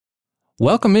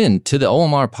Welcome in to the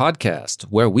OMR podcast,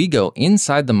 where we go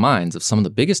inside the minds of some of the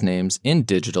biggest names in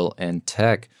digital and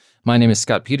tech. My name is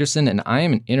Scott Peterson, and I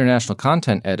am an international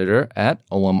content editor at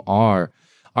OMR.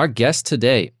 Our guest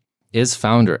today is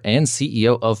founder and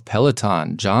CEO of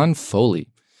Peleton, John Foley.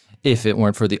 If it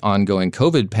weren't for the ongoing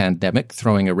COVID pandemic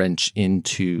throwing a wrench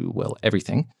into, well,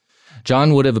 everything,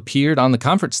 John would have appeared on the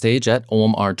conference stage at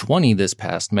OMR 20 this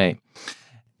past May.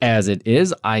 As it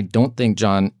is, I don't think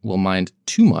John will mind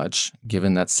too much,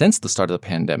 given that since the start of the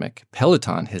pandemic,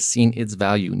 Peleton has seen its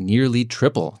value nearly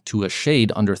triple to a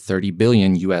shade under $30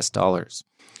 billion US.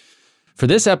 For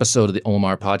this episode of the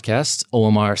OMR podcast,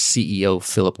 OMR CEO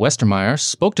Philip Westermeyer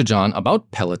spoke to John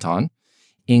about Peleton,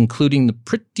 including the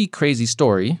pretty crazy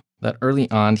story that early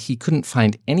on he couldn't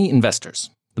find any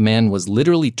investors. The man was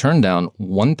literally turned down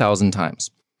 1,000 times.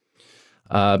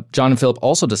 John and Philip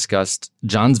also discussed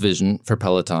John's vision for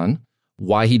Peleton,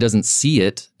 why he doesn't see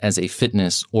it as a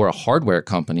fitness or a hardware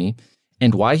company,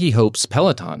 and why he hopes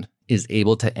Peleton is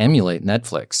able to emulate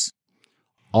Netflix.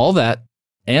 All that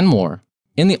and more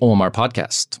in the OMR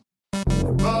podcast.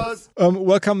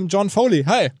 Welcome, John Foley.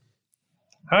 Hi.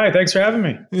 Hi, thanks for having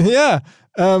me. Yeah.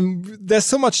 There's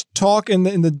so much talk in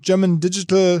the German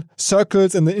digital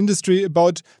circles and the industry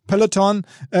about Peleton.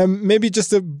 Maybe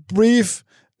just a brief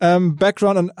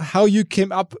background on how you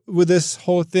came up with this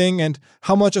whole thing and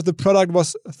how much of the product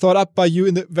was thought up by you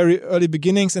in the very early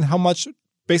beginnings and how much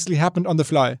basically happened on the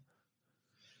fly.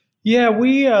 Yeah,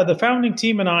 we, the founding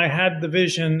team and I had the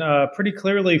vision pretty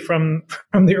clearly from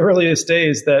the earliest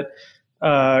days that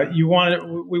we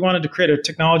wanted to create a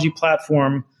technology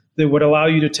platform that would allow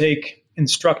you to take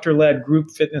instructor-led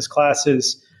group fitness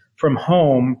classes from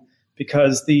home,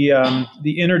 because the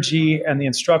energy and the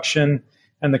instruction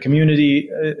and the community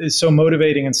is so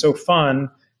motivating and so fun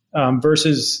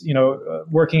versus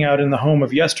working out in the home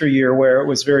of yesteryear, where it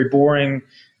was very boring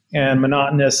and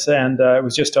monotonous, and it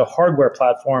was just a hardware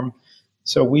platform.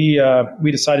 So we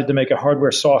decided to make a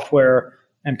hardware, software,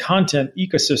 and content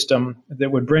ecosystem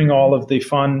that would bring all of the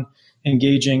fun,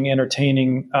 engaging,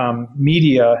 entertaining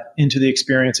media into the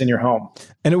experience in your home.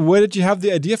 And where did you have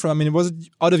the idea from? I mean, was it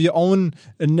out of your own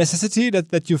necessity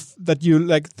that you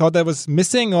like thought that was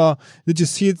missing, or did you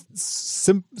see it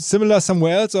similar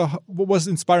somewhere else, or what was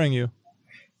inspiring you?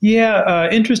 Yeah,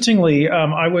 interestingly,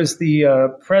 I was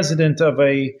the president of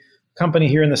a company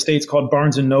here in the States called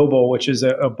Barnes & Noble, which is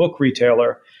a book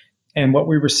retailer. And what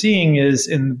we were seeing is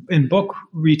in book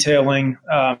retailing,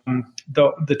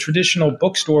 the traditional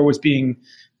bookstore was being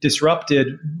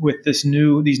disrupted with these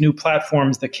new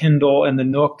platforms, the Kindle and the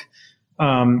Nook.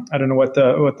 I don't know what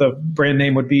the brand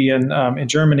name would be in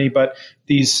Germany, but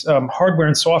these hardware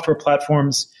and software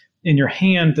platforms in your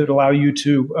hand that allow you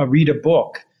to read a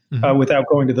book without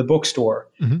going to the bookstore.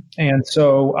 Mm-hmm. And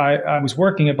so I was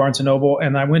working at Barnes & Noble,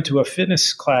 and I went to a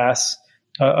fitness class,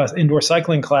 an indoor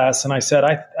cycling class, and I said,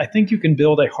 I think you can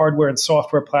build a hardware and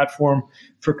software platform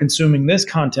for consuming this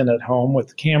content at home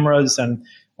with cameras and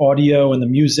audio and the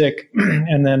music,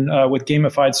 and then with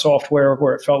gamified software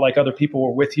where it felt like other people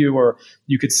were with you, or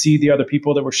you could see the other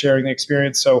people that were sharing the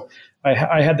experience. So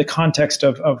I had the context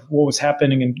of what was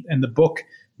happening in the book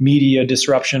media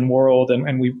disruption world,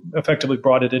 and we effectively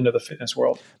brought it into the fitness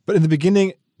world. But in the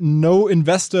beginning, no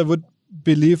investor would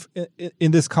believe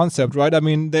in this concept, right? I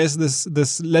mean, there's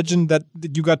this legend that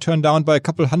you got turned down by a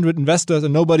couple hundred investors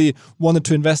and nobody wanted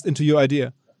to invest into your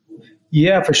idea.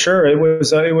 Yeah, for sure. It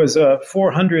was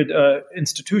 400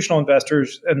 institutional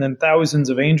investors and then thousands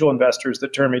of angel investors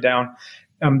that turned me down.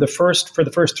 For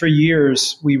the first 3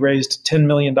 years, we raised $10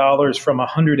 million from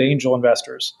 100 angel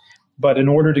investors. But in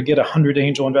order to get 100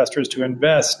 angel investors to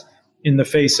invest in the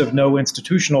face of no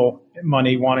institutional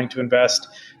money wanting to invest,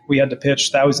 we had to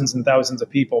pitch thousands and thousands of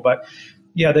people. But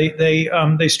yeah,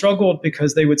 they struggled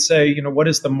because they would say, what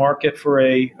is the market for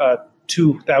a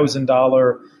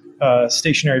 $2,000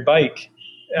 stationary bike?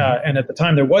 And at the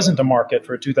time, there wasn't a market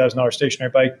for a $2,000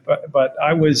 stationary bike. But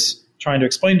I was trying to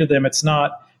explain to them it's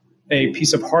not a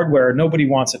piece of hardware. Nobody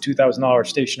wants a $2,000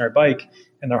 stationary bike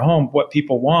in their home. What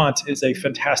people want is a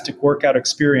fantastic workout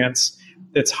experience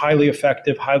that's highly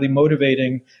effective, highly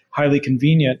motivating, highly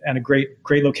convenient, and a great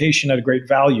location at a great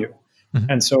value. Mm-hmm.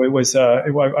 And so it was.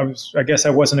 I guess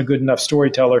I wasn't a good enough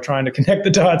storyteller trying to connect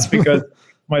the dots because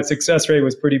my success rate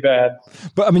was pretty bad.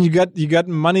 But I mean, you got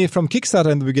money from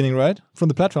Kickstarter in the beginning, right? From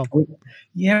the platform.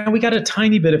 Yeah, we got a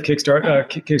tiny bit of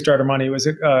Kickstarter money. It was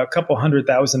a couple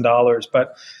 $100,000,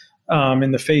 but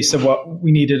in the face of what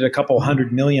we needed, a couple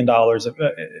 $100 million,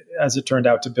 as it turned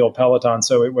out, to build Peleton.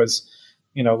 So it was,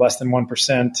 less than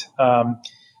 1%.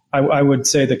 I would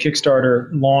say the Kickstarter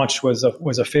launch was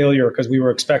a failure because we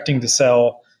were expecting to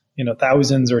sell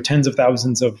thousands or tens of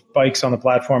thousands of bikes on the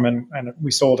platform, and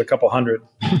we sold a couple hundred.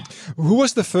 Who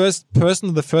was the first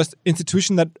person, the first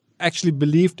institution that actually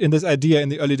believed in this idea in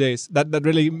the early days that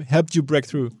really helped you break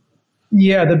through?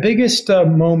 Yeah, the biggest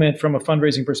moment from a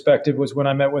fundraising perspective was when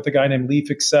I met with a guy named Leif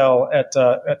Excel at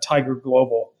Tiger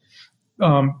Global.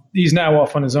 He's now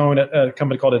off on his own at a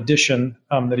company called Edition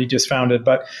that he just founded.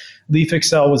 But Leif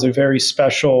Excel was a very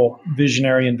special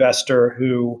visionary investor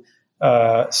who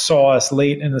saw us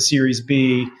late in the Series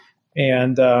B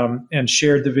and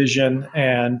shared the vision.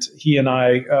 And he and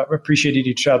I appreciated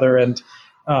each other. And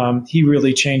he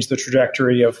really changed the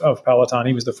trajectory of Peleton.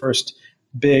 He was the first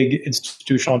big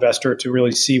institutional investor to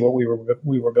really see what we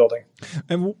were building.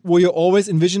 And were you always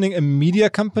envisioning a media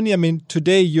company? I mean,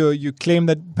 today you claim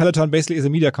that Peleton basically is a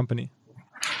media company.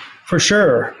 For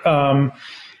sure.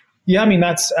 Yeah, I mean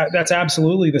that's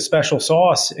absolutely the special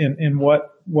sauce in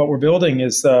what we're building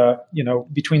is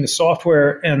between the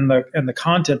software and the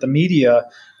content, the media.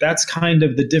 That's kind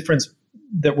of the difference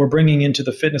that we're bringing into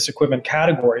the fitness equipment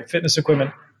category. Fitness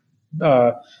equipment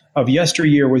of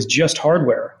yesteryear was just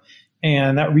hardware.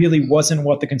 And that really wasn't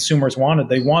what the consumers wanted.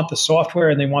 They want the software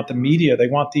and they want the media. They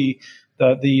want the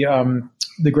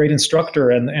great instructor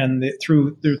and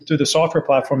through the software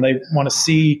platform, they want to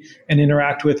see and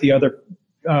interact with the other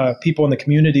people in the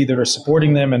community that are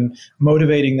supporting them and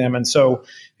motivating them. And so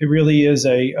it really is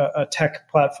a tech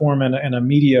platform and a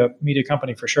media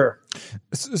company for sure.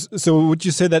 So would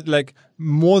you say that like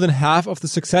more than half of the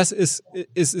success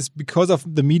is because of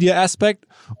the media aspect,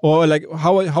 or like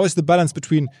how is the balance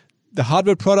between the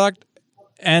hardware product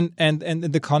and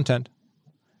the content?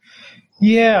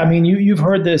 Yeah, I mean, you've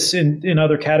heard this in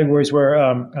other categories where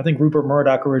I think Rupert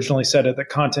Murdoch originally said it, that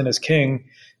content is king,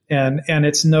 and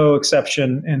it's no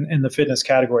exception in the fitness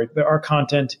category. Our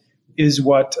content is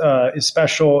what is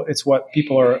special. It's what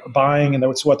people are buying, and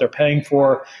it's what they're paying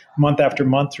for month after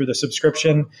month through the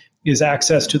subscription, is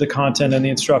access to the content and the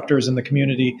instructors and the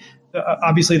community.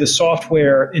 Obviously, the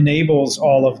software enables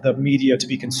all of the media to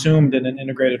be consumed in an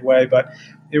integrated way, but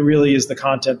it really is the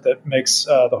content that makes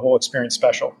the whole experience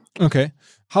special. Okay.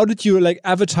 How did you like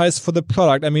advertise for the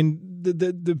product? I mean,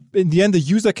 in the end, the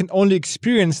user can only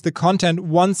experience the content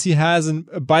once he has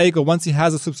a bike or once he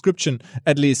has a subscription,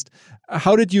 at least.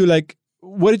 How did you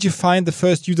where did you find the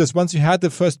first users once you had the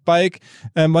first bike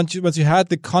and once you had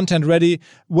the content ready?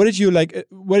 Where did you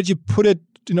put it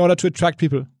in order to attract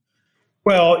people?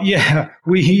 Well, yeah,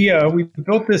 we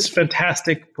built this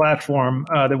fantastic platform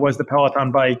that was the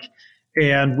Peleton bike,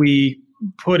 and we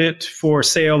put it for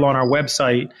sale on our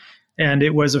website, and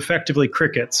it was effectively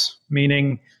crickets,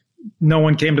 meaning no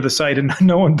one came to the site and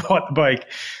no one bought the bike.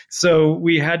 So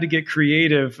we had to get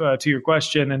creative to your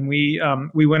question, and we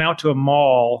went out to a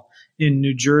mall in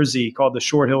New Jersey called the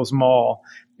Short Hills Mall,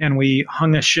 and we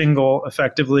hung a shingle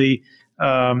effectively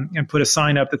and put a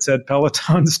sign up that said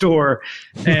Peleton store,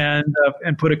 and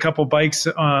put a couple bikes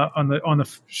on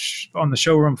the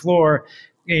showroom floor,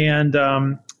 and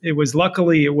it was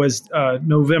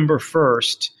November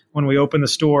 1st when we opened the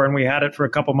store, and we had it for a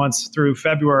couple months through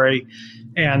February,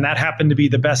 and that happened to be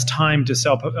the best time to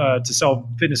sell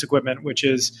fitness equipment, which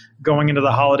is going into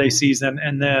the holiday season,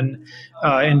 and then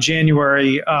in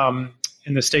January.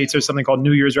 In the States, there's something called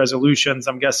New Year's resolutions.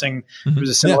 I'm guessing there's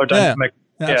a similar dynamic.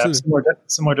 Yeah,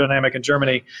 similar dynamic in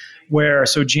Germany, where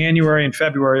so January and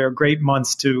February are great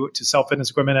months to sell fitness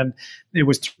equipment, and it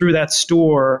was through that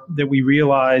store that we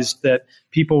realized that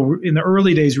people in the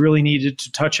early days really needed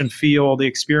to touch and feel the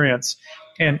experience.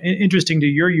 And interesting to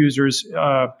your users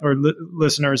or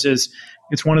listeners is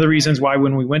it's one of the reasons why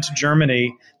when we went to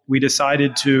Germany, we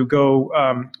decided to go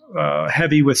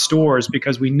heavy with stores,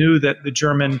 because we knew that the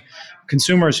German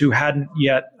consumers who hadn't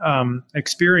yet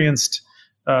experienced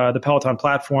the Peleton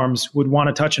platforms would want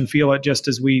to touch and feel it, just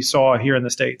as we saw here in the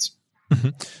States. Mm-hmm.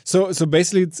 So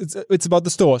basically, it's about the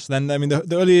stores. Then I mean,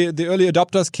 the early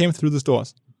adopters came through the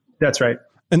stores. That's right.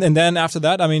 And then after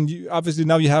that, I mean, obviously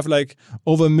now you have like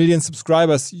over 1 million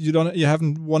subscribers. You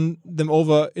haven't won them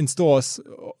over in stores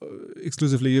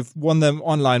exclusively. You've won them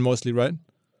online mostly, right?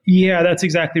 Yeah, that's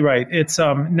exactly right. It's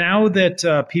now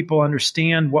that people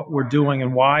understand what we're doing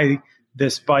and why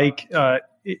this bike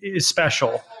is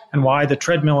special, and why the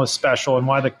treadmill is special, and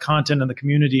why the content and the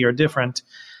community are different.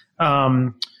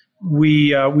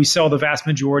 We sell the vast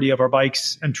majority of our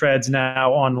bikes and treads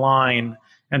now online,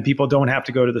 and people don't have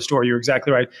to go to the store. You're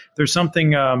exactly right. There's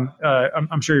something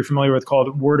I'm sure you're familiar with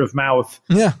called word of mouth,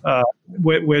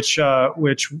 which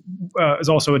is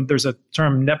also, there's a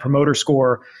term Net Promoter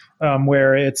Score,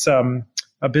 where it's a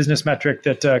business metric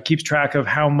that keeps track of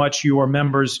how much your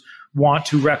members want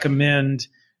to recommend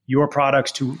your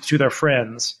products to their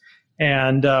friends.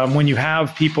 And when you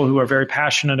have people who are very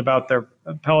passionate about their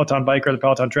Peloton bike or the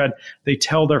Peloton tread, they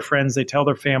tell their friends, they tell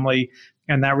their family,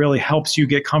 and that really helps you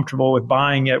get comfortable with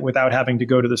buying it without having to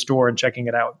go to the store and checking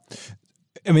it out.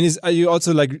 I mean, are you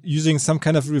also like using some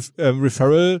kind of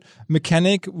referral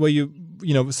mechanic where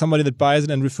somebody that buys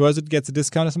it and refers it gets a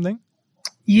discount or something?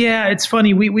 Yeah, it's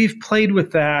funny. We've played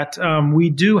with that. We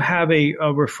do have a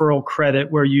referral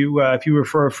credit where if you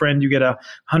refer a friend, you get a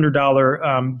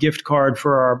 $100 gift card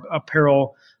for our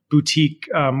apparel boutique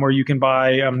where you can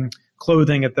buy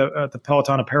clothing at the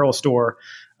Peloton apparel store.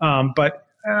 But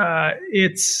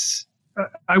it's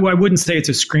I wouldn't say it's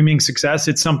a screaming success.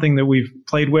 It's something that we've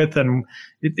played with, and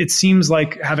it seems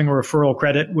like having a referral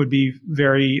credit would be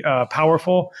very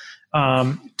powerful.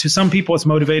 To some people, it's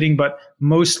motivating, but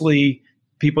mostly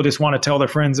people just want to tell their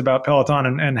friends about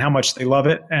Peloton and how much they love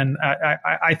it. And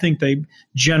I think they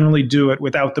generally do it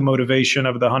without the motivation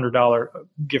of the $100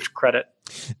 gift credit.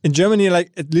 In Germany,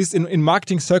 like at least in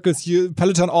marketing circles,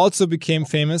 Peloton also became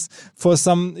famous for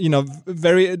some,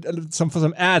 for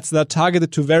some ads that are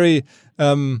targeted to very,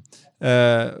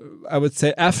 I would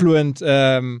say, affluent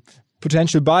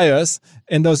potential buyers.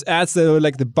 And those ads that were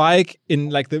like the bike in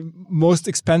like the most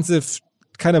expensive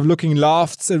kind of looking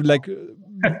lofts, like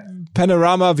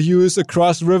panorama views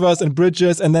across rivers and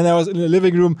bridges, and then I was in a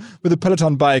living room with a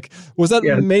Peloton bike. Was that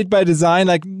made by design,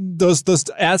 like those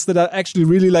ads that are actually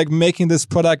really like making this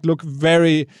product look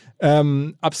very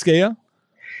upscale?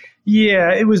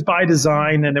 Yeah, it was by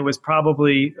design, and it was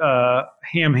probably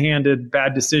ham-handed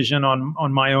bad decision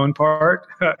on my own part.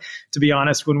 To be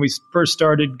honest, when we first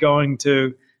started going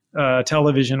to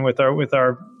television with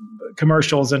our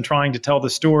commercials and trying to tell the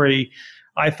story,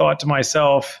 I thought to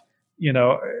myself,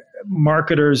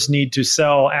 marketers need to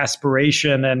sell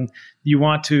aspiration, and you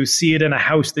want to see it in a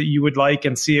house that you would like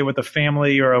and see it with a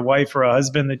family or a wife or a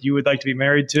husband that you would like to be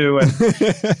married to, and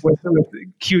with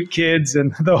cute kids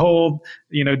and the whole,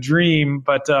 dream.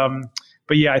 But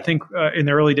yeah, I think in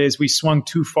the early days we swung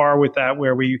too far with that,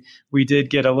 where we did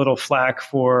get a little flack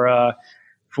for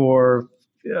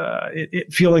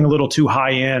it feeling a little too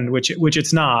high end, which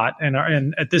it's not.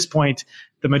 And at this point,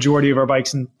 the majority of our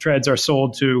bikes and treads are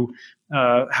sold to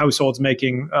households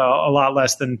making a lot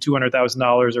less than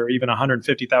 $200,000 or even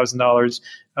 $150,000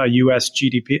 U.S.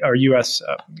 GDP or U.S.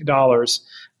 dollars.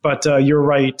 But you're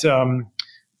right.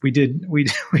 We did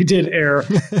err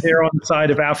on the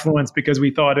side of affluence because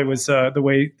we thought it was the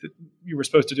way that you were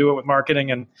supposed to do it with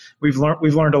marketing, and we've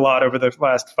learned a lot over the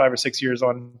last 5 or 6 years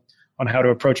on how to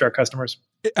approach our customers.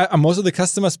 Are most of the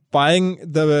customers buying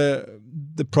the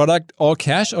product all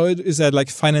cash, or is there like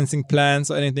financing plans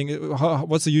or anything?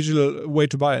 What's the usual way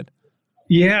to buy it?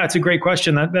 Yeah, it's a great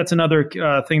question. That's another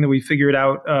thing that we figured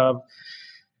out a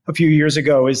few years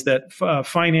ago, is that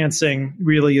financing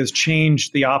really has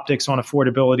changed the optics on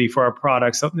affordability for our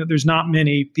products. So there's not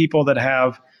many people that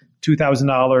have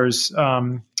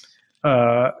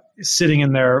 $2,000 sitting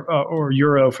in their or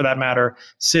euro for that matter,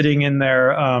 sitting in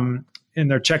their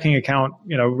checking account,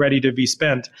 ready to be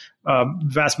spent.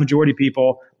 Vast majority of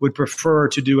people would prefer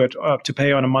to do it to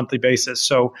pay on a monthly basis.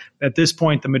 So at this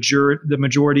point, the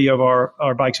majority of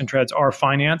our bikes and treads are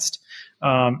financed.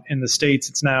 In the States,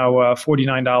 it's now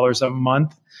 $49 a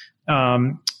month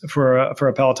for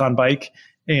a Peloton bike.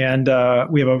 And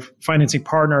we have a financing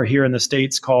partner here in the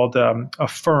States called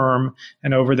Affirm,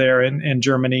 and over there in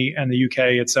Germany and the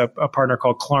UK, it's a partner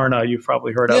called Klarna. You've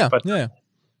probably heard of. Yeah.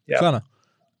 Klarna.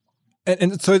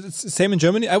 And so it's the same in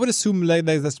Germany. I would assume like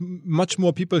there's much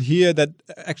more people here that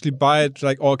actually buy it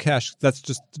like all cash. That's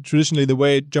just traditionally the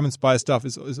way Germans buy stuff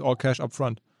is all cash up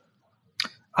front.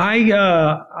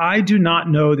 I do not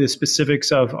know the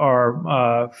specifics of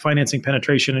our financing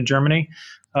penetration in Germany.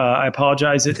 I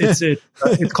apologize. It's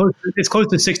close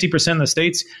to 60% in the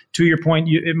States. To your point,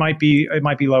 it might be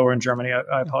lower in Germany.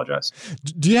 I apologize.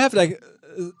 Do you have like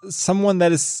someone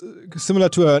that is similar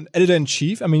to an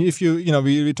editor-in-chief? I mean, if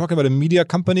we're talking about a media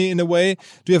company in a way,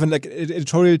 do you have an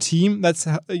editorial team that's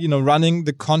running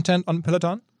the content on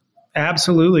Peloton?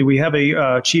 Absolutely. We have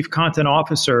a chief content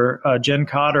officer, Jen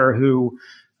Cotter, who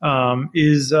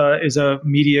is a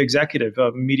media executive,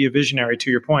 a media visionary, to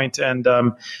your point. And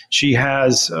she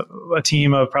has a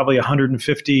team of probably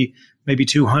 150, maybe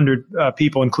 200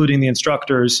 people, including the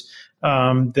instructors,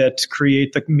 that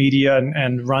create the media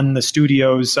and run the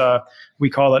studios.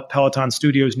 We call it Peloton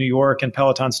Studios New York and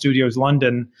Peloton Studios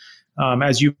London.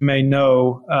 As you may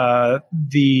know,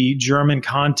 the German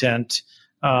content,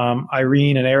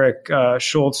 Irene and Eric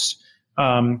Schultz,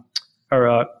 Eric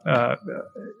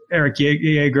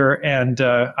Jaeger and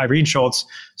Irene Schultz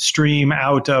stream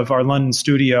out of our London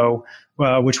studio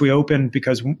which we opened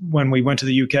because when we went to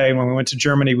the UK and when we went to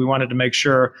Germany, we wanted to make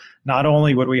sure not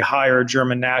only would we hire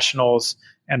German nationals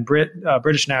and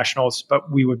British nationals,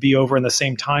 but we would be over in the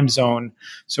same time zone.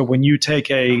 So when you take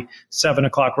a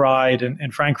 7:00 ride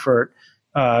in Frankfurt,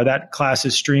 that class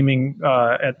is streaming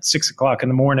at 6:00 in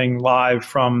the morning live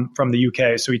from the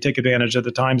UK. So we take advantage of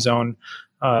the time zone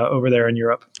over there in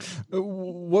Europe.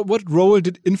 What role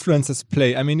did influencers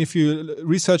play? I mean, if you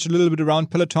research a little bit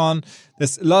around Peloton,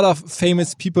 there's a lot of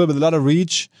famous people with a lot of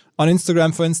reach on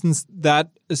Instagram, for instance, that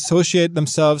associate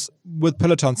themselves with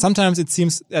Peloton. Sometimes it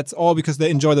seems that's all because they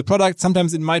enjoy the product.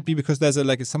 Sometimes it might be because there's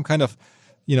some kind of,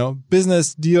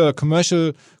 business deal or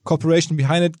commercial corporation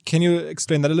behind it. Can you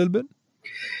explain that a little bit?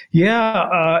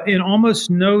 Yeah, in almost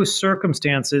no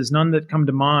circumstances, none that come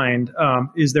to mind,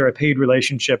 is there a paid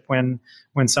relationship when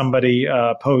somebody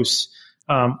posts,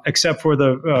 except for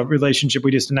the relationship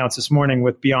we just announced this morning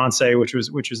with Beyonce,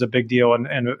 which was a big deal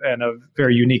and a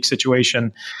very unique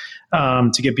situation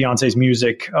to get Beyonce's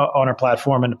music on our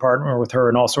platform and to partner with her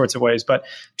in all sorts of ways. But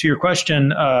to your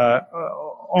question,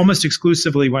 almost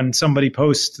exclusively when somebody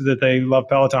posts that they love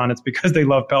Peloton, it's because they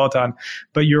love Peloton.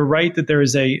 But you're right that there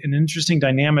is an interesting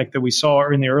dynamic that we saw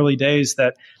in the early days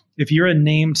that if you're a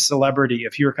named celebrity,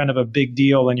 if you're kind of a big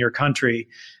deal in your country,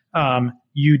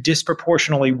 you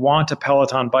disproportionately want a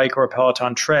Peloton bike or a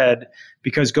Peloton tread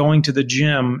because going to the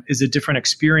gym is a different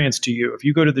experience to you. If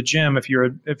you go to the gym, if you're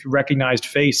a recognized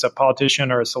face, a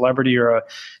politician or a celebrity or a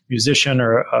musician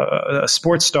or a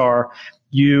sports star,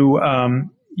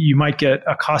 you might get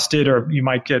accosted or you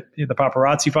might get the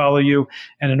paparazzi follow you.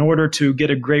 And in order to get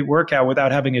a great workout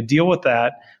without having to deal with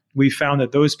that, we found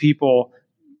that those people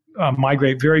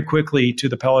migrate very quickly to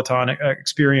the Peloton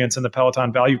experience and the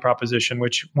Peloton value proposition,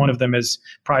 which one of them is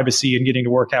privacy and getting to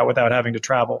work out without having to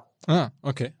travel.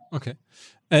 Okay.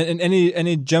 And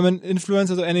any German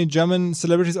influencers or any German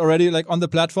celebrities already on the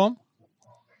platform?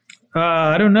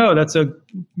 I don't know. That's a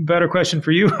better question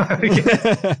for you.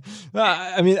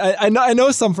 I mean, I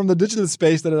know some from the digital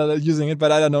space that are using it,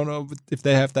 but I don't know if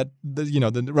they have the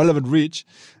relevant reach.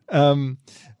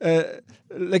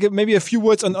 Maybe a few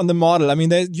words on the model. I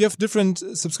mean, you have different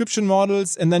subscription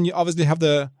models, and then you obviously have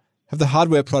the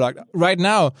hardware product. Right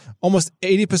now, almost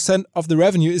 80% of the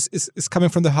revenue is coming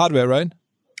from the hardware, right?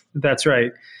 That's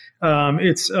right.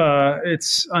 It's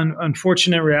an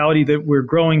unfortunate reality that we're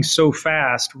growing so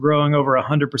fast, growing over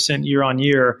 100% year on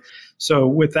year. So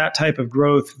with that type of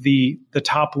growth, the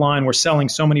top line, we're selling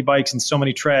so many bikes and so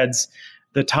many treads,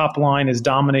 the top line is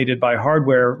dominated by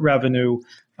hardware revenue,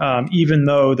 even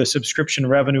though the subscription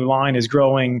revenue line is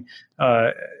growing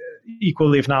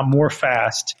equally, if not more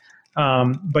fast.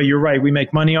 But you're right, we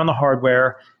make money on the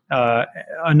hardware,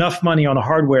 enough money on the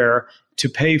hardware to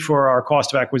pay for our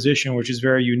cost of acquisition, which is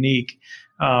very unique,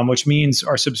 which means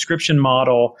our subscription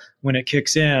model, when it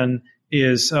kicks in,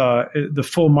 is the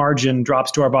full margin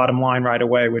drops to our bottom line right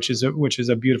away, which is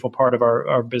a beautiful part of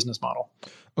our business model.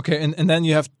 Okay, and then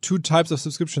you have two types of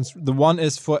subscriptions. The one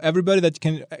is for everybody that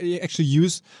can actually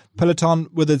use Peloton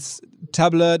with its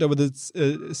tablet or with its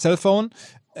cell phone,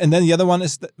 and then the other one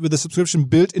is with the subscription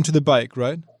built into the bike,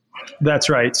 right? That's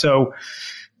right. So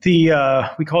we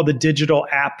call the digital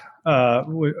app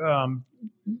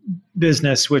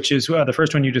business, which is the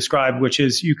first one you described, which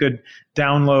is you could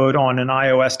download on an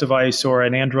iOS device or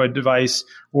an Android device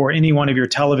or any one of your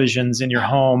televisions in your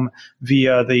home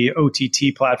via the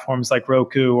OTT platforms like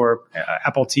Roku or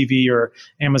Apple TV or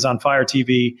Amazon Fire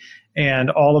TV.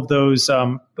 And all of those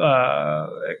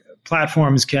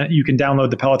platforms you can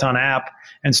download the Peloton app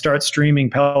and start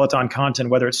streaming Peloton content,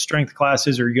 whether it's strength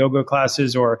classes or yoga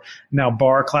classes or now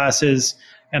bar classes.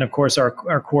 And of course, our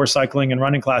core cycling and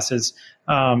running classes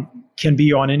can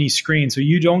be on any screen. So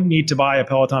you don't need to buy a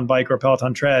Peloton bike or a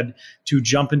Peloton tread to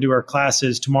jump into our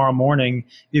classes tomorrow morning.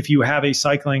 If you have a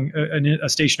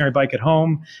stationary bike at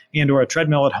home and or a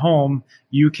treadmill at home,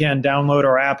 you can download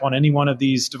our app on any one of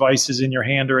these devices in your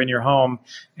hand or in your home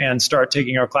and start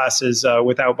taking our classes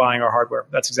without buying our hardware.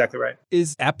 That's exactly right.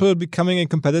 Is Apple becoming a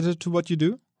competitor to what you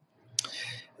do?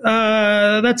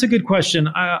 That's a good question.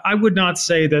 I would not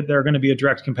say that they're going to be a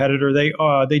direct competitor.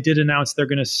 They did announce they're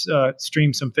going to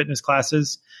stream some fitness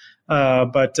classes,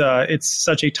 but it's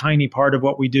such a tiny part of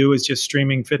what we do is just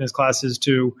streaming fitness classes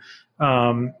to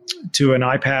an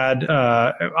iPad.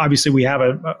 Obviously, we have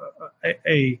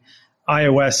a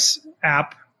iOS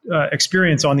app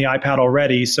experience on the iPad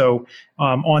already. So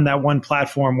on that one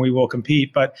platform, we will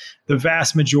compete. But the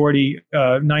vast majority,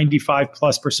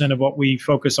 95+% of what we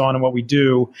focus on and what we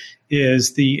do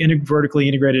is the vertically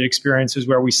integrated experiences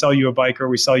where we sell you a bike or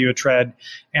we sell you a tread.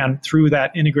 And through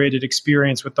that integrated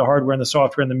experience with the hardware and the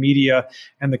software and the media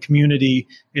and the community,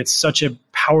 it's such a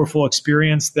powerful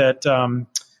experience that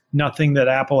nothing that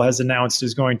Apple has announced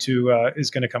is going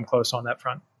to come close on that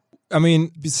front. I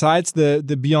mean, besides the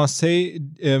Beyonce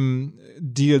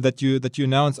deal that you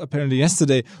announced apparently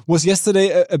yesterday, was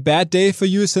yesterday a bad day for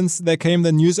you since there came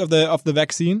the news of the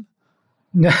vaccine?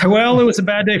 Well, it was a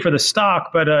bad day for the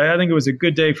stock, but I think it was a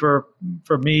good day for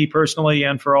me personally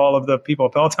and for all of the people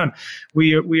at Peloton.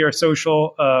 We are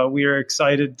social. We are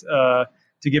excited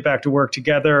to get back to work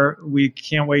together. We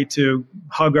can't wait to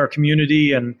hug our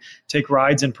community and take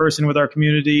rides in person with our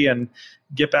community and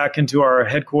get back into our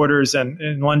headquarters and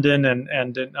in London and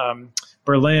in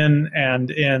Berlin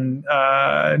and in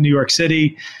New York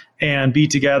City and be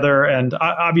together. And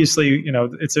obviously,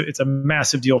 it's a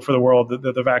massive deal for the world,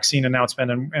 the vaccine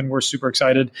announcement, and we're super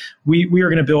excited. We are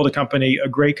going to build a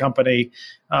great company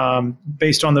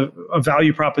based on a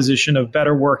value proposition of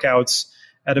better workouts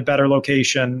at a better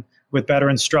location with better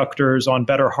instructors on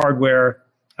better hardware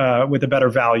with a better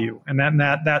value. And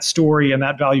that story and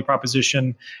that value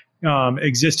proposition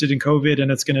existed in COVID,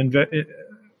 and it's going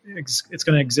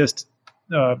to exist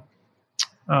when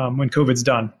COVID's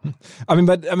done.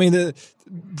 The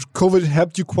COVID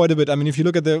helped you quite a bit. I mean, if you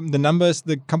look at the numbers,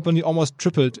 the company almost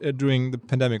tripled during the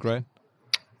pandemic, right?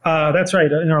 That's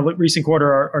right. In our recent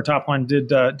quarter, our top line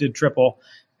did triple,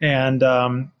 and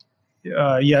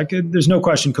there's no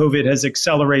question COVID has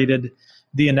accelerated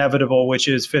the inevitable, which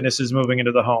is fitness is moving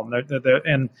into the home.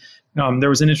 There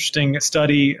was an interesting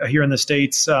study here in the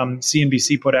States,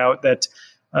 CNBC put out, that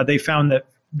they found that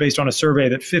based on a survey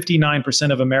that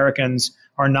 59% of Americans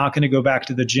are not going to go back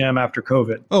to the gym after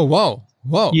COVID. Oh, wow.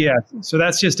 Wow. Yeah. So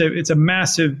that's it's a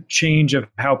massive change of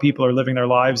how people are living their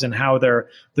lives and how their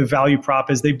value prop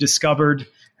is. They've discovered,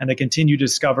 and they continue to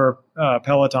discover,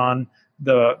 Peloton,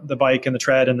 the bike and the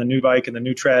tread and the new bike and the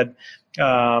new tread,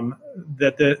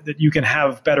 that you can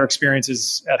have better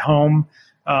experiences at home.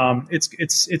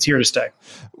 It's here to stay.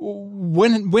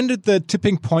 When did the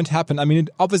tipping point happen? I mean, it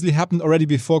obviously happened already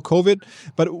before COVID,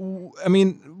 but I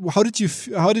mean, how did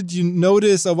you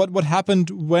notice, or what happened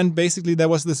when basically there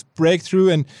was this breakthrough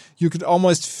and you could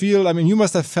almost feel? I mean, you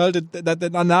must have felt it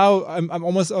that now I'm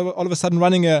almost all of a sudden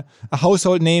running a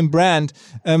household name brand.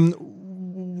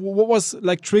 What was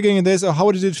like triggering this, or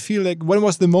how did it feel? Like, when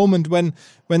was the moment when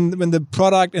the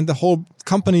product and the whole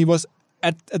company was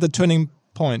at the turning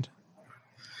point?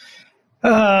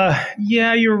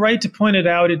 Yeah, you're right to point it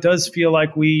out. It does feel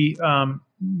like we've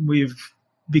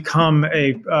become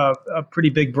a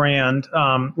pretty big brand.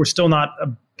 We're still not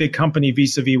a big company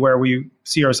vis-a-vis where we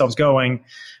see ourselves going.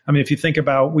 I mean, if you think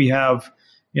about, we have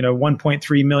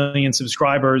 1.3 million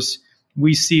subscribers.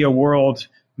 We see a world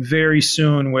very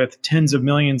soon with tens of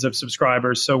millions of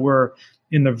subscribers. So we're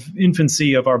in the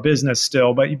infancy of our business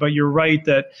still. But you're right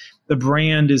that the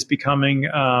brand is becoming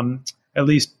at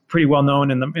least pretty well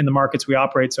known in the markets we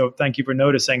operate. So thank you for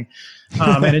noticing.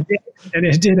 And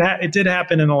it did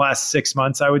happen in the last 6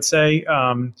 months, I would say,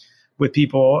 with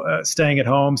people staying at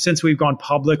home. Since we've gone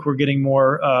public, we're getting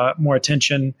more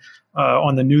attention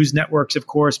on the news networks, of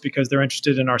course, because they're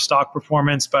interested in our stock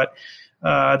performance. But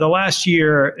the last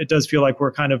year, it does feel like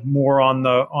we're kind of more on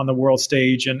the world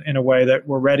stage in a way that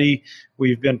we're ready.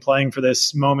 We've been playing for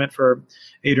this moment for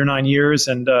 8 or 9 years,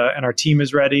 and our team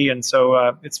is ready. And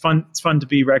so it's fun. It's fun to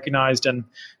be recognized, and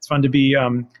it's fun to be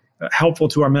helpful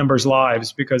to our members'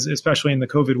 lives, because especially in the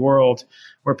COVID world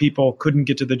where people couldn't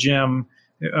get to the gym,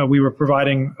 we were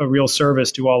providing a real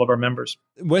service to all of our members.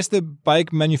 Where's the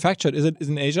bike manufactured? Is it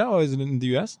in Asia or is it in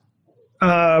the US?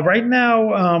 Right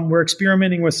now, we're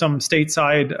experimenting with some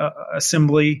stateside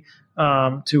assembly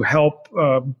to help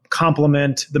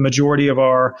complement the majority of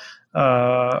our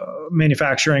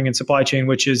manufacturing and supply chain,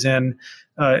 which is in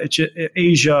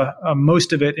Asia,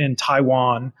 most of it in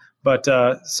Taiwan, but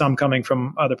some coming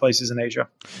from other places in Asia.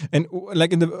 And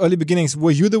like in the early beginnings, were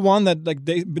you the one that like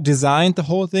they designed the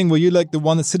whole thing? Were you like the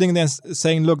one that's sitting there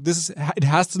saying, "Look, it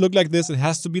has to look like this, it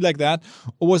has to be like that,"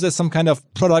 or was there some kind of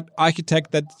product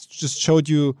architect that just showed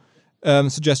you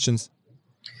suggestions?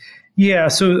 Yeah,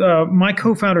 so my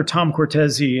co-founder Tom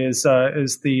Cortese is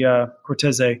the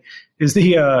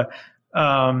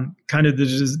kind of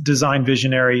the design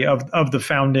visionary of the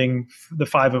founding, the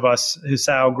five of us: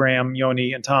 Hisao, Graham,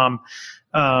 Yoni, and Tom.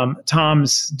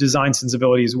 Tom's design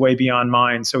sensibility is way beyond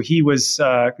mine, so he was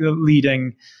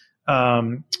leading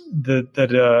the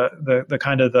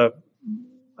kind of the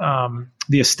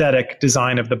the aesthetic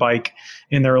design of the bike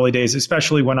in the early days,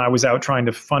 especially when I was out trying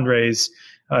to fundraise.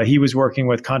 He was working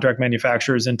with contract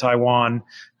manufacturers in Taiwan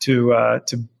to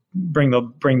bring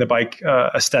the bike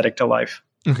aesthetic to life.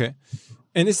 Okay.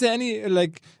 And is there any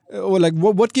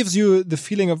what gives you the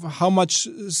feeling of how much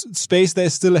space there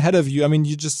is still ahead of you? I mean,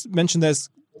 you just mentioned there's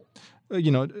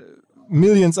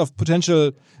millions of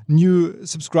potential new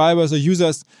subscribers or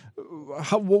users.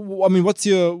 What's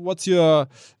your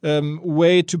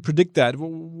way to predict that?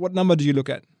 What number do you look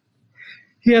at?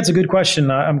 Yeah, it's a good question.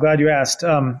 I'm glad you asked.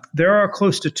 There are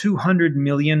close to 200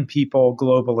 million people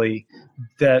globally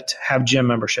that have gym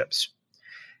memberships.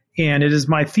 And it is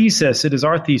our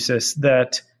thesis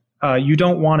that you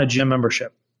don't want a gym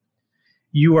membership.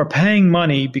 You are paying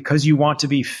money because you want to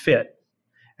be fit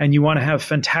and you want to have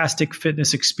fantastic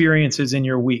fitness experiences in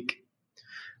your week.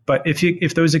 But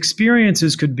if those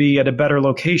experiences could be at a better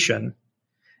location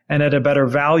and at a better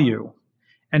value,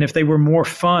 and if they were more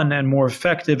fun and more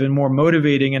effective and more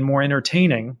motivating and more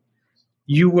entertaining,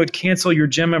 you would cancel your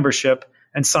gym membership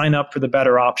and sign up for the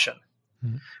better option.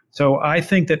 Mm-hmm. So I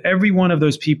think that every one of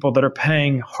those people that are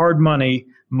paying hard money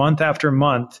month after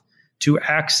month to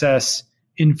access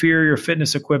inferior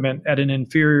fitness equipment at an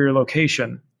inferior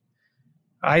location,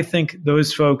 I think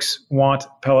those folks want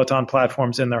Peloton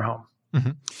platforms in their home.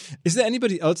 Mm-hmm. Is there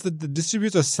anybody else that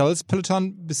distributes or sells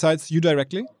Peloton besides you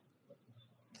directly?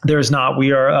 There is not.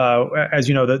 We are, as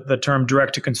you know, the term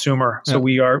direct to consumer. So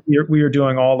we are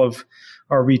doing all of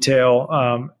our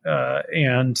retail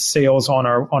and sales on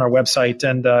our website,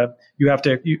 and you have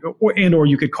to, or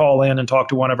you could call in and talk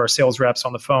to one of our sales reps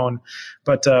on the phone.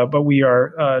 But we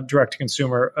are direct to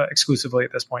consumer exclusively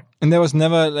at this point. And there was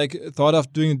never thought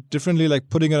of doing it differently,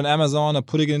 like putting it on Amazon or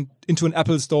putting it into an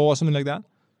Apple store or something like that?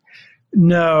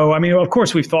 No, I mean, of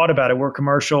course, we've thought about it. We're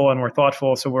commercial and we're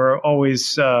thoughtful, so we're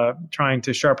always trying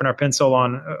to sharpen our pencil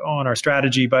on our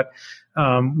strategy. But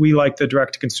we like the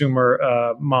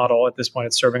direct-to-consumer model at this point.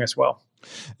 It's serving us well.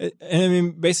 And I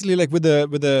mean, basically, with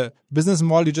the business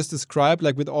model you just described,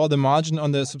 with all the margin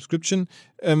on the subscription,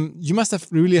 you must have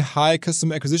really high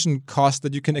customer acquisition costs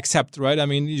that you can accept, right? I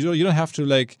mean, you don't have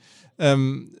to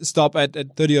stop at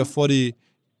 $30 or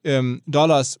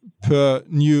 $40 per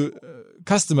new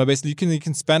customer. Basically, you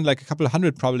can spend a couple of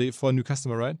hundred probably for a new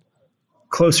customer, right?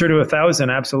 Closer to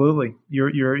 1,000, absolutely.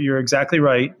 You're exactly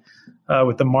right.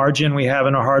 With the margin we have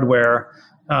in our hardware,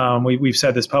 we've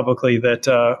said this publicly that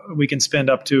we can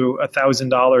spend up to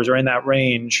 $1,000 or in that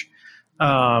range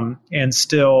and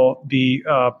still be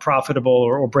profitable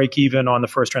or break even on the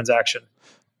first transaction.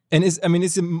 And is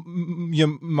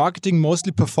your marketing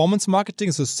mostly performance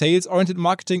marketing, so sales-oriented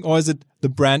marketing, or is it the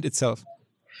brand itself?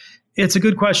 It's a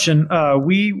good question.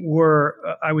 We were,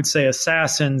 I would say,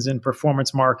 assassins in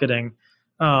performance marketing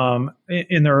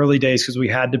in the early days because we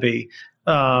had to be.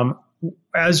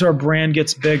 As our brand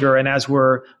gets bigger and as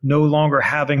we're no longer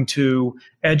having to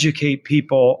educate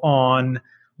people on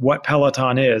what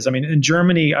Peloton is. I mean, in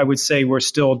Germany, I would say we're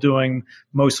still doing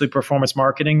mostly performance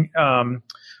marketing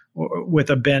with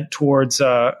a bent towards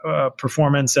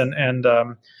performance and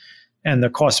the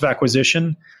cost of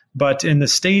acquisition. But in the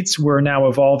States, we're now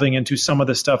evolving into some of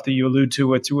the stuff that you allude to,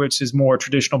 which is more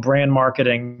traditional brand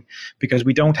marketing, because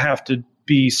we don't have to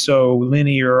be so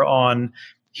linear on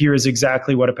here's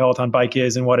exactly what a Peloton bike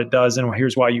is and what it does, and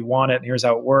here's why you want it, and here's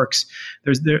how it works.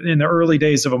 In the early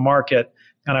days of a market,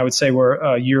 and I would say we're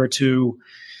a year or two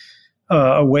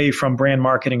away from brand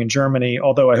marketing in Germany,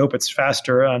 although I hope it's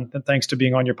faster. Thanks to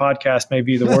being on your podcast,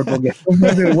 maybe the word will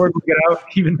get out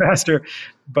even faster.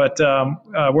 But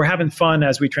we're having fun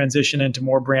as we transition into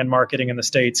more brand marketing in the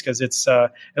States because it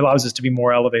allows us to be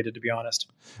more elevated, to be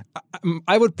honest.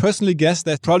 I would personally guess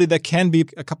that probably there can be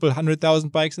a couple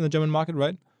 100,000 bikes in the German market,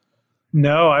 right?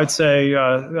 No, I'd say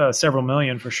several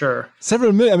million for sure.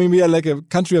 Several million? I mean, we are a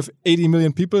country of 80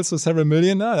 million people, so several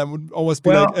million. That would almost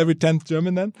be every 10th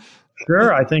German then.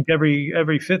 Sure, I think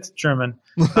every fifth German.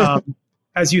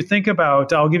 As you think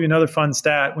about, I'll give you another fun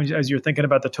stat. As you're thinking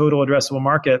about the total addressable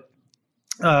market,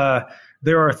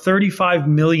 there are 35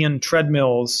 million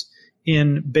treadmills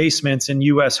in basements in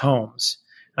U.S. homes.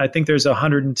 I think there's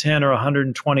 110 or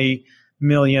 120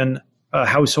 million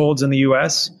households in the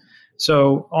U.S.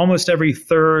 So almost every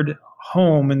third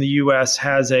home in the U.S.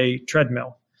 has a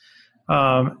treadmill.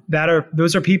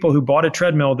 Those are people who bought a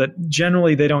treadmill that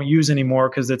generally they don't use anymore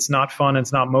because it's not fun,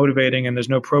 it's not motivating, and there's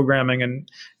no programming, and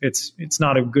it's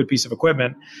not a good piece of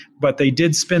equipment. But they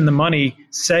did spend the money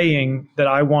saying that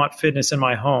I want fitness in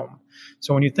my home.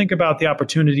 So when you think about the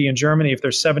opportunity in Germany, if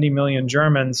there's 70 million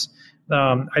Germans,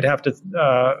 I'd have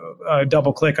to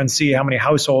double click and see how many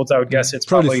households. I would guess it's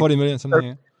probably 40 million,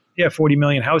 something. 40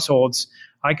 million households.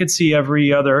 I could see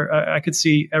every other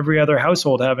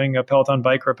household having a Peloton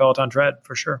bike or a Peloton tread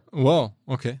for sure. Wow.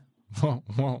 Okay.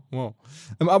 Wow.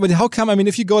 But how come? I mean,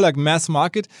 if you go like mass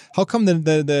market, how come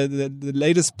the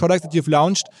latest product that you've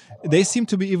launched, they seem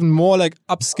to be even more like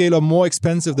upscale or more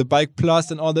expensive? The Bike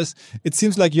Plus and all this. It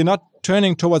seems like you're not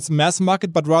turning towards mass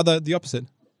market, but rather the opposite.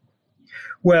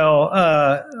 Well,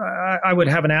 I would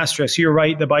have an asterisk. You're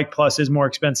right. The Bike Plus is more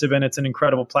expensive, and it's an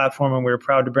incredible platform, and we're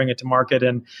proud to bring it to market.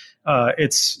 And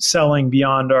it's selling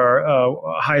beyond our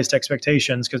highest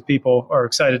expectations because people are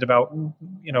excited about,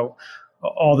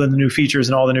 all the new features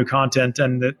and all the new content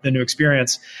and the new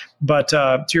experience. But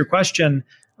to your question,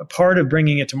 a part of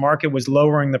bringing it to market was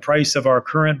lowering the price of our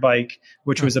current bike,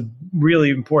 which was a really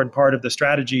important part of the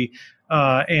strategy.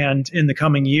 And in the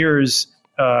coming years,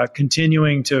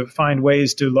 continuing to find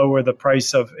ways to lower the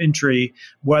price of entry,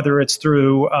 whether it's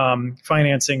through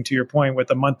financing, to your point,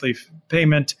 with a monthly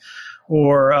payment,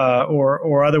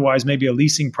 or otherwise maybe a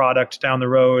leasing product down the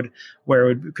road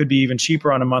where it could be even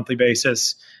cheaper on a monthly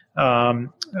basis.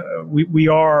 We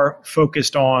are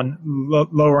focused on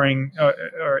lowering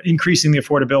or increasing the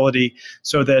affordability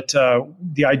so that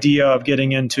the idea of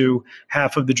getting into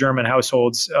half of the German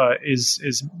households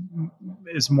is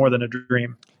more than a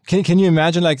dream. Can you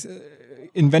imagine like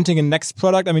inventing a next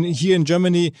product? I mean, here in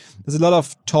Germany, there's a lot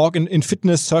of talk in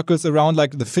fitness circles around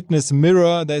like the fitness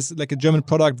mirror. There's like a German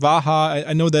product, Vaha.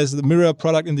 I know there's the mirror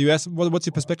product in the US. What's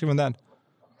your perspective on that?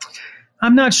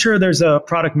 I'm not sure there's a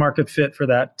product market fit for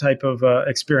that type of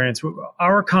experience.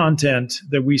 Our content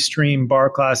that we stream, bar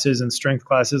classes and strength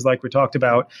classes, like we talked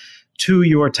about, to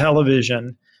your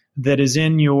television that is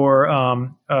in your,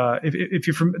 if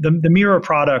you're from the mirror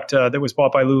product that was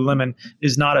bought by Lululemon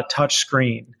is not a touch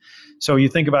screen. So you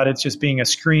think about it just being a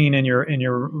screen in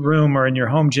your room or in your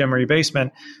home gym or your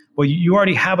basement. Well, you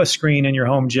already have a screen in your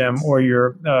home gym or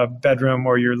your bedroom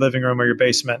or your living room or your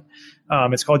basement.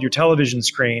 It's called your television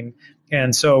screen.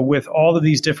 And so with all of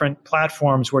these different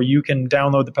platforms where you can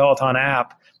download the Peloton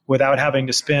app without having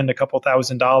to spend a couple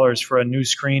 $1,000s for a new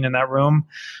screen in that room,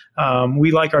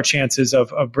 we like our chances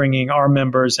of bringing our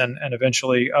members and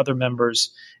eventually other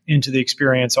members into the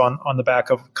experience on the back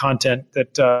of content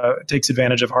that takes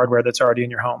advantage of hardware that's already in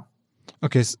your home.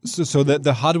 Okay, so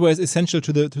the hardware is essential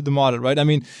to the model, right? I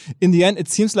mean, in the end, it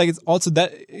seems like it's also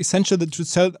that essential to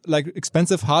sell like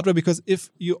expensive hardware, because if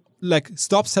you like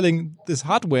stop selling this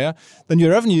hardware, then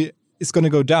your revenue is going to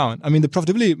go down. I mean, the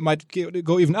profitability might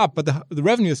go even up, but the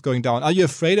revenue is going down. Are you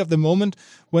afraid of the moment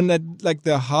when that like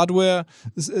the hardware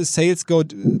sales go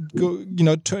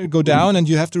down and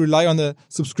you have to rely on the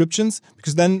subscriptions?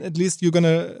 Because then at least you're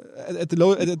gonna at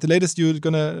the latest you're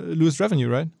gonna lose revenue,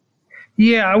 right?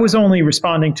 Yeah, I was only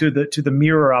responding to the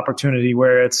mirror opportunity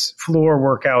where it's floor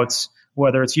workouts,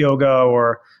 whether it's yoga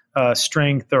or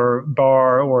strength or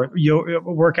bar or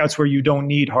workouts where you don't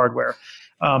need hardware.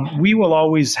 We will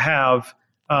always have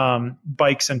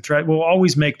bikes and tread. We'll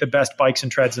always make the best bikes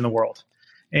and treads in the world.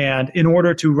 And in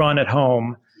order to run at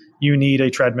home, you need a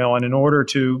treadmill. And in order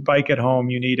to bike at home,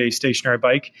 you need a stationary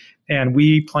bike. And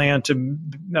we plan to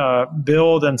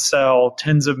build and sell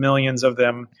tens of millions of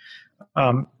them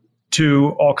to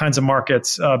all kinds of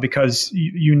markets because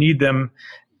you need them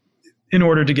in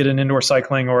order to get an indoor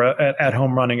cycling or at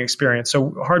home running experience.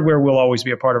 So hardware will always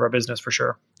be a part of our business for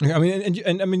sure. I mean,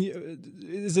 and I mean,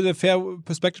 is it a fair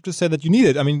perspective to say that you need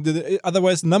it? I mean,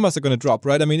 otherwise the numbers are going to drop,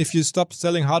 right? I mean, if you stop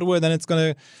selling hardware, then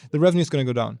the revenue is going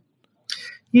to go down.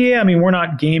 Yeah, I mean, we're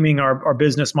not gaming our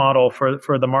business model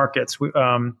for the markets.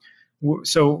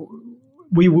 So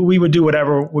we would do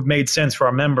whatever would made sense for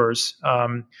our members.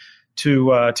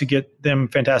 To get them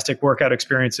fantastic workout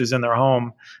experiences in their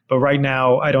home. But right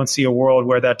now, I don't see a world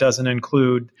where that doesn't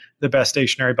include the best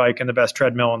stationary bike and the best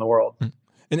treadmill in the world.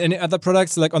 And any other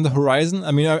products like on the horizon?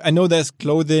 I mean, I know there's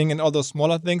clothing and all those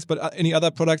smaller things, but any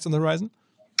other products on the horizon?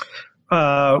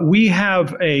 We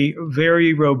have a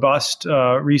very robust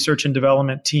research and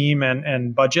development team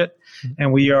and budget,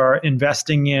 and we are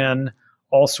investing in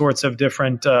all sorts of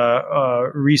different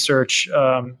research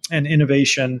and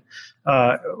innovation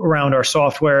around our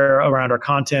software, around our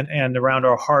content, and around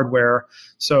our hardware.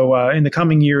 So in the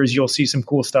coming years, you'll see some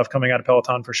cool stuff coming out of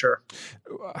Peloton for sure.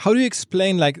 How do you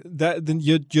explain like that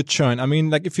your churn? I mean,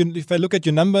 like if I look at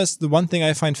your numbers, the one thing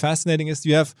I find fascinating is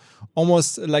you have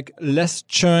almost like less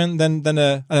churn than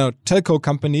a telco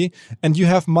company, and you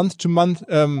have month-to-month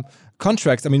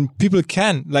contracts. I mean, people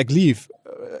can like leave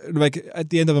like at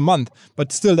the end of a month,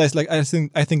 but still there's like I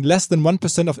think less than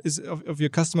 1% of your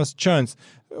customers churns.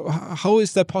 How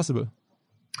is that possible?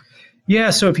 Yeah,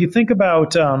 so if you think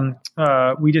about,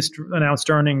 we just announced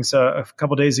earnings a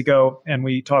couple of days ago, and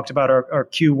we talked about our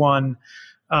Q1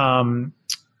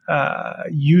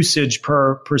 usage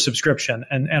per subscription,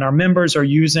 and our members are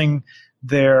using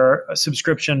their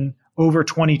subscription over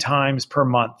 20 times per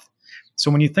month. So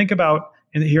when you think about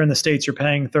here in the States, you're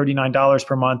paying $39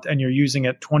 per month and you're using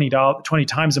it 20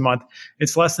 times a month,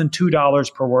 it's less than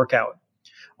 $2 per workout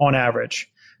on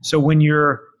average. So when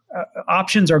your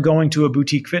options are going to a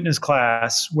boutique fitness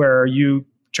class where you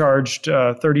charged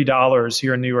 $30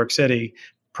 here in New York City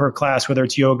per class, whether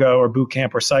it's yoga or boot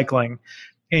camp or cycling,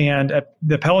 and at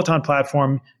the Peloton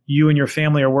platform, you and your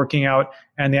family are working out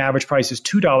and the average price is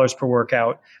 $2 per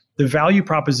workout, the value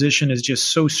proposition is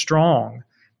just so strong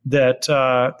that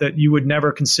you would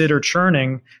never consider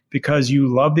churning because you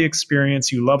love the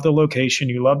experience, you love the location,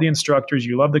 you love the instructors,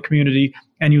 you love the community,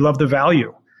 and you love the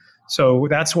value. So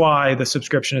that's why the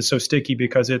subscription is so sticky,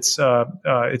 because it's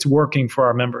working for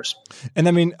our members. And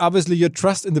I mean, obviously, you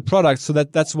trust in the product, so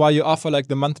that's why you offer like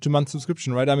the month-to-month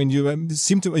subscription, right? I mean, you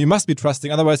must be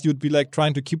trusting, otherwise you'd be like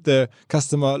trying to keep the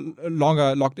customer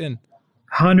longer locked in.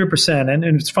 100%, and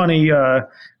it's funny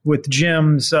with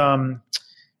gyms.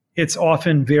 It's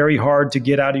often very hard to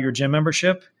get out of your gym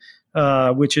membership,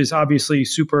 which is obviously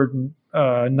super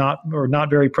not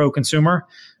very pro-consumer,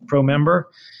 pro-member.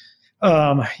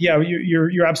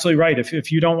 You're absolutely right.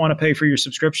 If you don't want to pay for your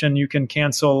subscription, you can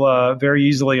cancel very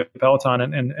easily a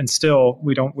Peloton, and still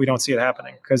we don't see it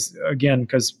happening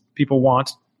because people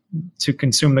want to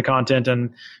consume the content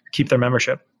and keep their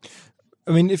membership.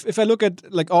 I mean, if I look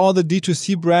at like all the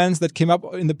D2C brands that came up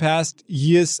in the past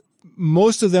years,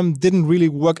 most of them didn't really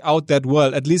work out that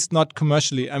well, at least not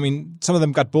commercially. I mean, some of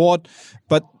them got bought,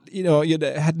 but you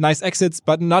had nice exits,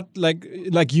 but not like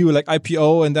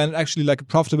IPO and then actually like a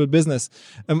profitable business.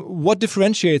 What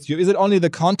differentiates you? Is it only the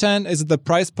content? Is it the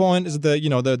price point? Is it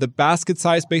the basket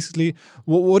size basically?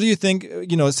 What do you think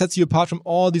sets you apart from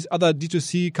all these other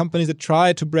D2C companies that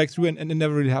tried to break through and it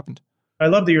never really happened? I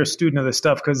love that you're a student of this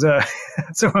stuff because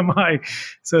so am I.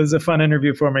 So it's a fun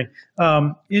interview for me.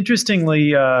 Interestingly,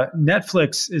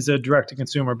 Netflix is a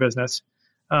direct-to-consumer business,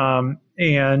 and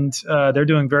they're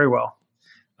doing very well.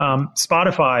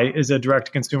 Spotify is a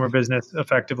direct-to-consumer business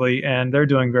effectively, and they're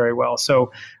doing very well.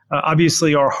 So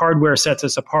obviously our hardware sets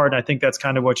us apart, and I think that's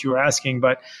kind of what you were asking.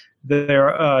 But there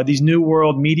are these new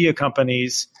world media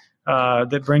companies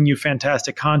that bring you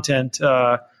fantastic content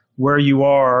where you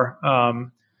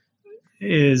are.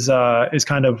 Is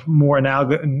kind of more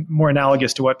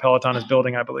analogous to what Peloton is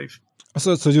building, I believe.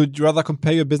 So you'd rather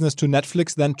compare your business to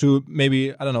Netflix than to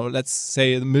maybe, I don't know, let's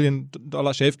say the $1 Million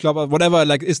Shave Club or whatever.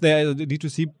 Like, is there a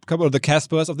D2C couple or the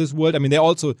Caspers of this world? I mean, they're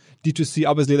also D2C.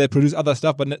 Obviously, they produce other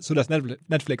stuff, but so does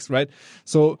Netflix, right?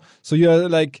 So you're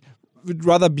like, would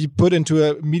rather be put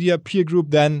into a media peer group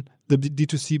than the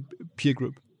D2C peer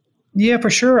group. Yeah, for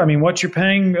sure. I mean, what you're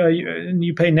paying,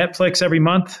 you pay Netflix every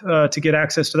month to get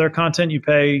access to their content. You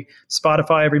pay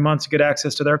Spotify every month to get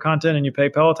access to their content, and you pay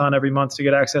Peloton every month to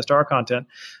get access to our content.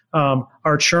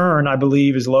 Our churn, I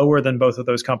believe, is lower than both of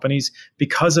those companies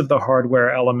because of the hardware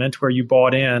element where you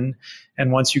bought in,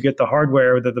 and once you get the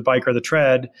hardware, whether the bike or the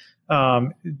tread,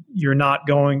 you're not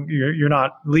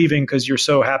leaving because you're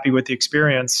so happy with the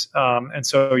experience, and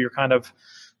so you're kind of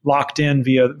locked in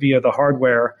via the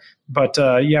hardware. But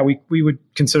we would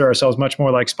consider ourselves much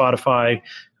more like Spotify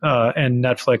and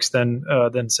Netflix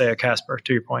than say a Casper,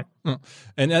 to your point.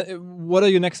 And what are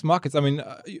your next markets? I mean,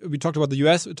 we talked about the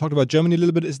US, we talked about Germany a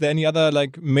little bit. Is there any other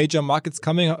like major markets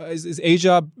coming? Is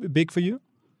Asia big for you?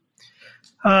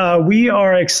 We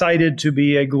are excited to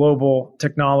be a global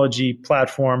technology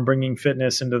platform, bringing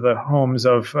fitness into the homes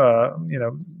of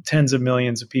tens of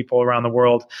millions of people around the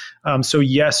world. So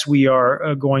yes, we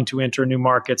are going to enter new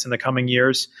markets in the coming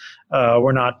years.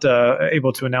 We're not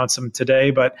able to announce them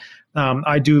today, but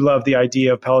I do love the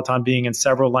idea of Peloton being in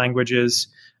several languages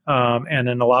and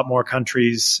in a lot more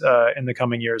countries in the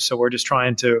coming years. So we're just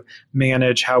trying to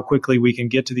manage how quickly we can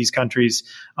get to these countries,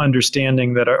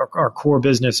 understanding that our core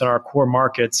business and our core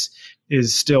markets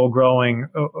is still growing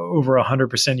over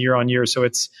 100% year on year. So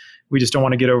we just don't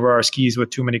want to get over our skis with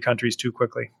too many countries too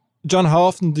quickly. John, how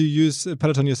often do you use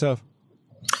Peloton yourself?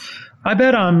 I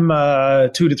bet I'm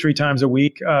 2 to 3 times a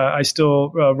week. I still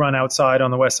run outside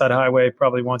on the West Side Highway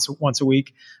probably once a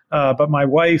week. But my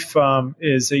wife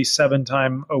is a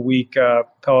 7-time-a-week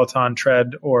Peloton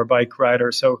tread or bike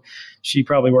rider, so she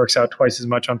probably works out twice as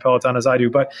much on Peloton as I do.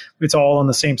 But it's all on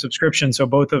the same subscription, so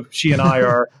both of she and I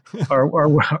are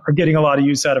getting a lot of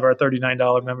use out of our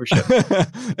 $39 membership.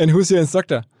 And who's your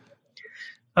instructor?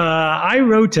 I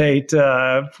rotate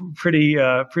pretty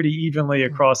evenly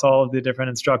across all of the different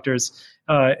instructors,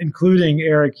 including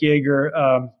Eric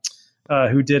Yeager,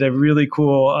 who did a really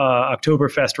cool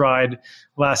Oktoberfest ride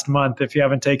last month. If you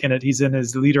haven't taken it, he's in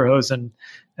his Lederhosen,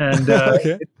 and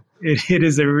Okay. it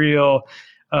is a real.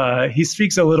 He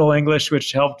speaks a little English,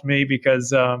 which helped me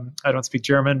because I don't speak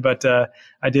German, but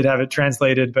I did have it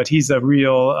translated. But he's a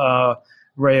real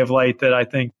ray of light that I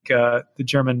think the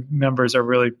German members are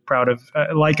really proud of,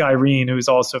 like Irene, who's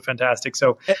also fantastic.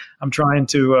 So I'm trying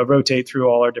to rotate through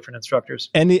all our different instructors.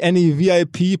 Any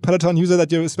VIP Peloton user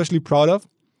that you're especially proud of?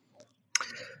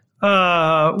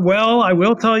 Well, I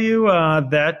will tell you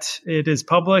that it is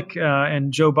public,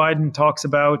 and Joe Biden talks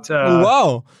about.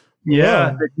 Wow.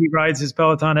 Yeah, that he rides his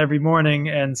Peloton every morning,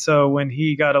 and so when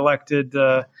he got elected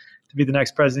to be the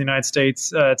next president of the United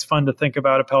States, it's fun to think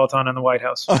about a Peloton in the White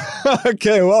House.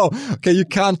 Okay, wow. Okay, you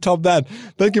can't top that.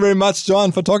 Thank you very much,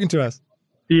 John, for talking to us.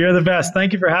 You're the best.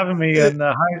 Thank you for having me, and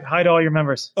hi to all your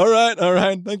members. All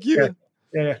right. Thank you.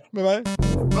 Yeah.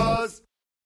 Bye-bye.